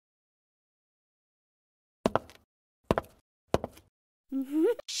Caught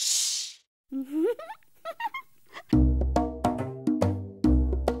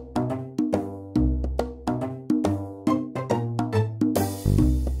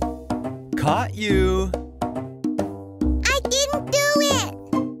you! I didn't do it!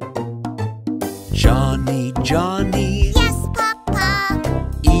 Johny, Johny. Yes, Papa.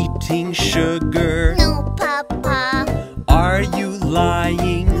 Eating sugar. No, Papa. Are you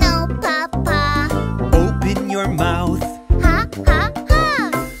lying? No, Papa. Open your mouth. Ha, ha,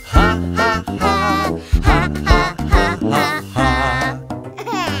 ha. Ha, ha, ha. Ha, ha, ha, ha, ha.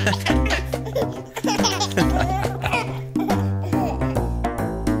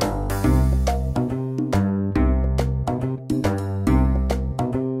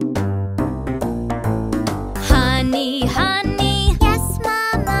 Honey, honey. Yes,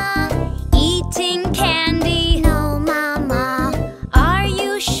 Mama. Eating candy. No, Mama. Are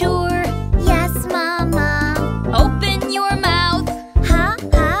you sure? Yes, Mama. Open your mouth. Ha,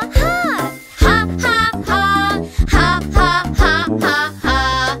 ha, ha. Ha, ha, ha. Ha, ha, ha, ha,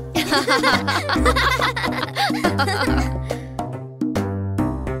 ha.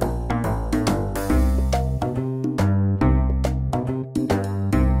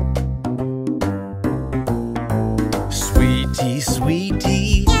 Sweetie,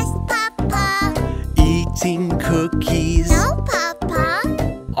 sweetie. Yes, Papa. Eating cookies. No, Papa.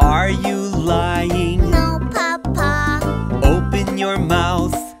 Are you lying? No, Papa. Open your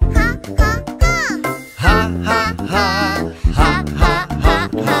mouth. Ha, ha, ha. Ha, ha, ha. Ha, ha, ha,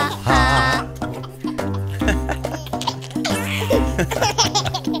 ha, ha.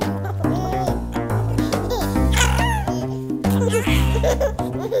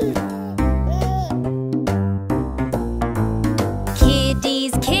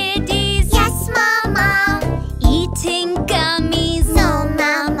 Kiddies, kiddies. Yes, Mama. Eating gummies. No,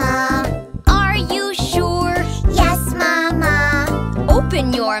 Mama. Are you sure? Yes, Mama.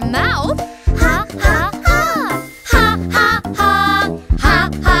 Open your mouth. Ha, ha, ha. Ha, ha, ha. Ha,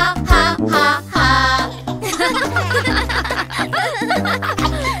 ha, ha, ha, ha.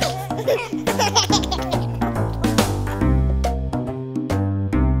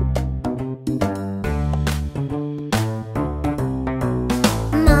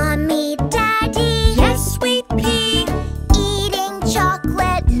 Mommy, Daddy. Yes, sweet pea. Eating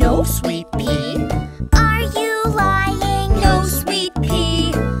chocolate. No, sweet pea. Are you lying? No, sweet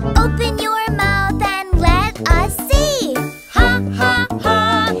pea. Open your mouth and let us see. Ha, ha,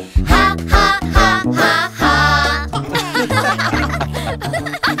 ha. Ha, ha, ha, ha, ha.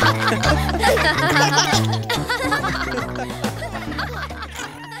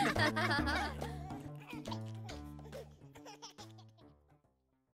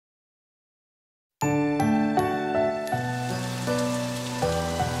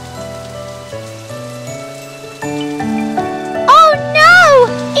 Oh no!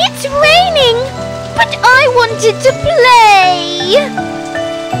 It's raining! But I wanted to play!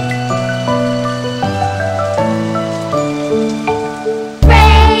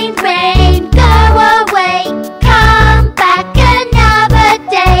 Rain, rain, go away. Come back another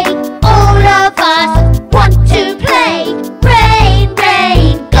day. All of us want to play. Rain,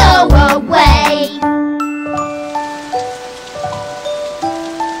 rain, go away.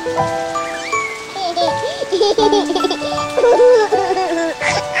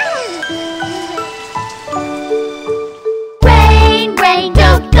 Rain, rain,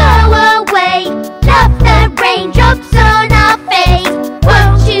 don't go away. Love the raindrops on our face.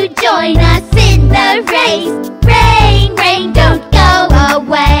 Won't you join us in the race? Rain, rain, don't go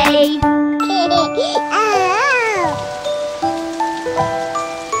away.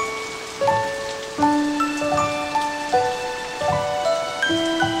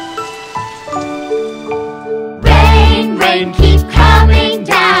 Rain, rain, keep coming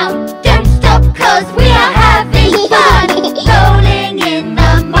down. Don't stop 'cause we are having fun. Rolling in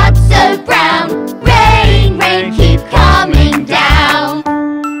the mud so brown. Rain, rain, keep coming down.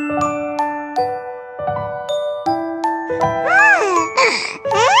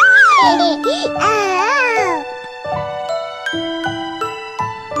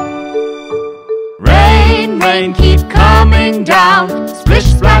 Rain, rain, keep coming down. Splish,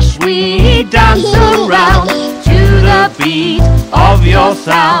 splash, we dance around to the beat of your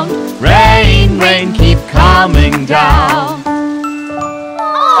sound. Rain, rain, keep coming down.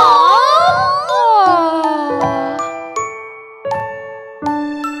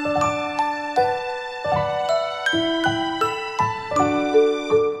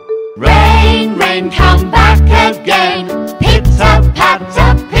 Rain, rain, come back again.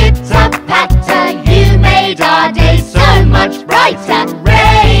 Pitter-patter, pitter-patter. You made our day so much brighter.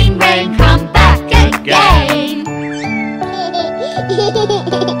 Rain, rain, come back again.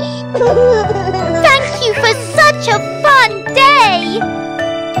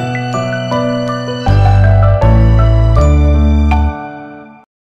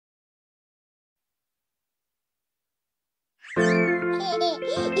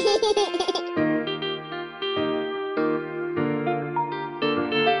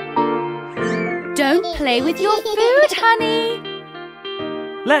 you play with your food, honey?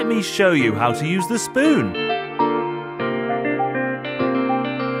 Let me show you how to use the spoon.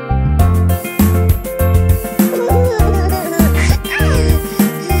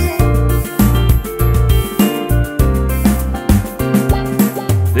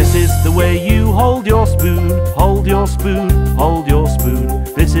 This is the way you hold your spoon, hold your spoon, hold your spoon.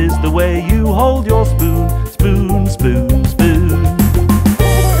 This is the way you hold your spoon, spoon, spoon, spoon.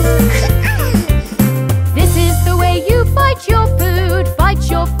 This is the way you bite your food, bite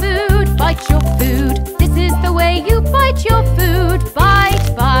your food, bite your food. This is the way you bite your food,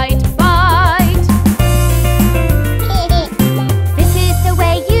 bite, bite, bite. This is the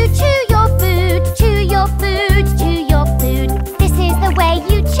way you chew your food, chew your food, chew your food. This is the way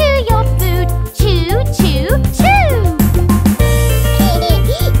you chew your food, chew, chew, chew.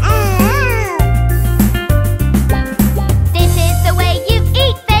 This is the way you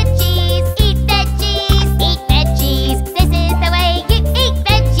eat veggies, eat veggies, eat veggies. This is the way you eat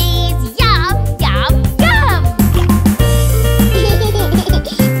veggies, yum, yum, yum.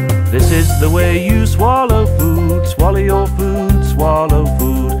 This is the way you swallow food, swallow your food, swallow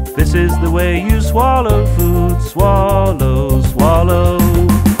food. This is the way you swallow food, swallow, swallow.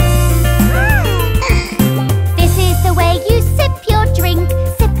 This is the way you sip your drink,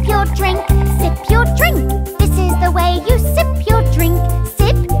 sip your drink, sip your drink. This is the way you sip your drink,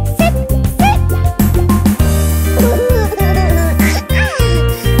 sip, sip, sip.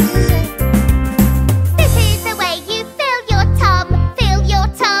 This is the way you fill your tum, fill your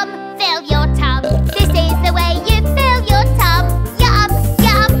tum, fill your tum. This is the way you fill your tum, yum,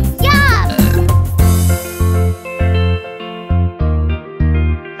 yum, yum.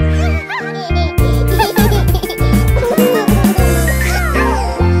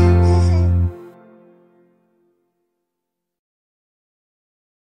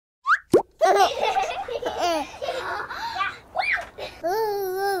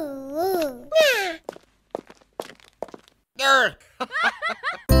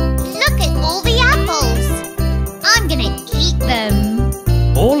 Look at all the apples. I'm gonna eat them.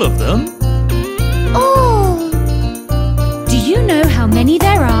 All of them? Oh, Do you know how many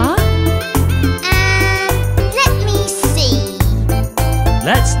there are? let me see.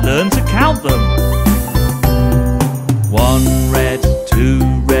 Let's learn to count them. 1 red,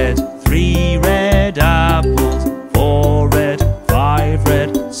 2 red, 3 red apples, 4 red, 5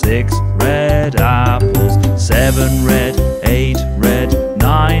 red, 6 red apples, 7 red, 8 red,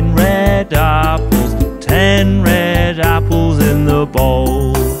 9 red apples, 10 red apples in the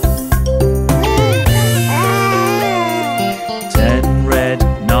bowl. 10 red,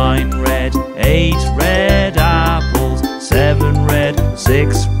 9 red, 8 red apples, 7 red,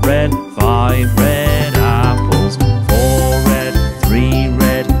 6 red, 5 red apples, 4 red, 3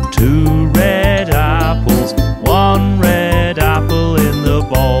 red, 2 red apples, 1 red apple in the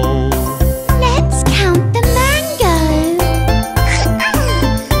bowl. Let's count the mango.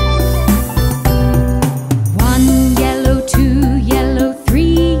 1 yellow, 2 yellow,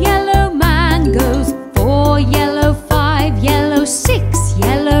 3 yellow mangoes, 4 yellow, 5 yellow, 6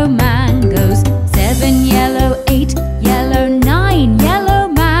 yellow mangoes, 7 yellow, 8 yellow, 9 yellow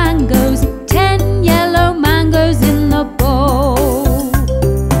mangoes, 10 yellow mangoes in the bowl.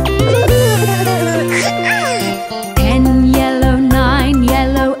 10 yellow, 9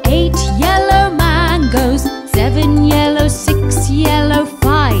 yellow, 8 yellow mangoes, 7 yellow, 6 yellow,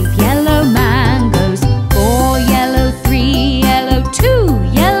 5 yellow mangoes, 4 yellow, 3 yellow, 2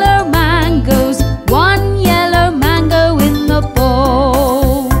 yellow mangoes, 1 yellow mango in the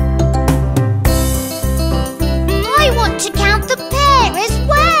bowl. I want to count the pear as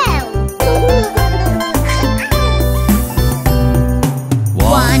well.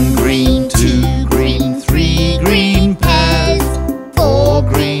 1 green, 2 green, 3 green pears, 4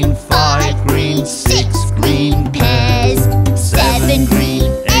 green, 5 green, 6 green pears, 7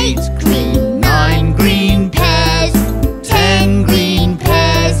 green, 8 green, 9 green pears, 10 green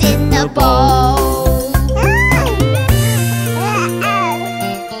pears in the bowl.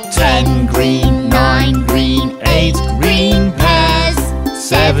 10 green, 9 green, 8 green pears,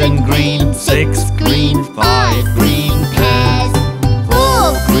 7 green, 6 green, 5 green pears,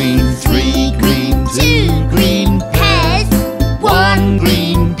 4 green, 3 green, 2 green pears, 1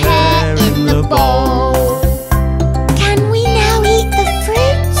 green pear in the bowl. Can we now eat the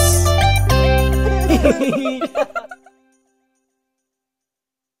fruits?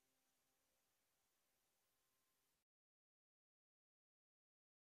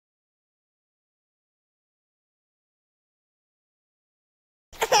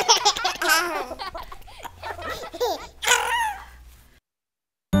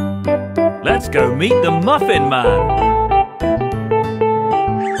 Let's go meet the Muffin Man.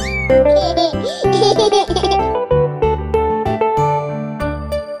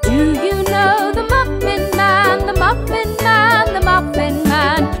 Do you know the Muffin Man, the Muffin Man, the Muffin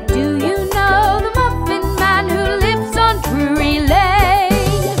Man? Do you know the Muffin Man who lives on Drury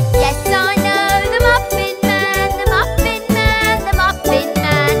Lane? Yes, I know the Muffin Man, the Muffin Man, the Muffin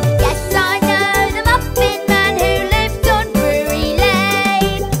Man. Yes, I know the Muffin Man who lives on Drury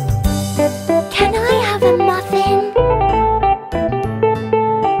Lane. Can I have a muffin?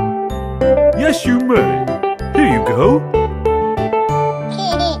 Yes, you may. Here you go.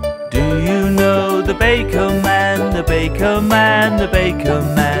 Do you know the Baker Man, the Baker Man, the Baker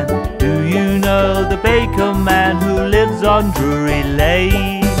Man? Do you know the Baker Man who lives on Drury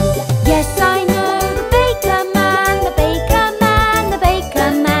Lane? Yes, I know the Baker Man, the Baker Man, the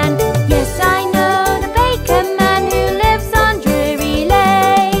Baker Man. Yes, I know the Baker Man who lives on Drury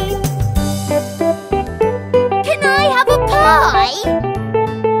Lane. Can I have a pie?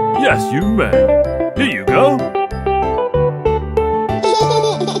 Yes, you may. Here you go.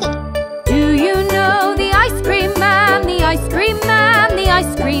 Do you know the Ice Cream Man, the Ice Cream Man, the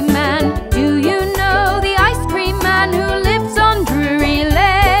Ice Cream Man? Do you know the Ice Cream Man who lives on Drury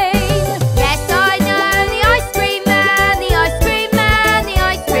Lane? Yes, I know the Ice Cream Man, the Ice Cream Man, the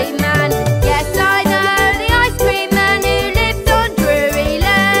Ice Cream Man. Yes, I know the Ice Cream Man who lives on Drury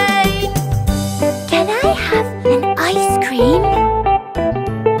Lane. Can I have an ice cream?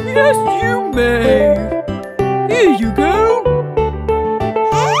 Yes, you may. Here you go.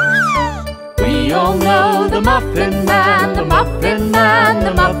 We all know the Muffin Man, the Muffin Man,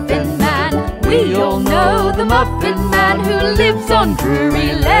 the Muffin Man. We all know the Muffin Man who lives on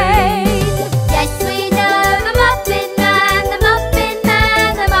Drury Lane. Yes, we know the Muffin Man, the Muffin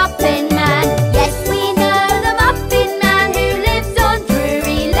Man, the Muffin Man. Yes, we know the Muffin Man who lives on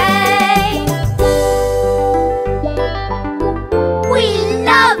Drury Lane. We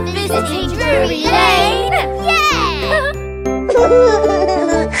love visiting Drury Lane.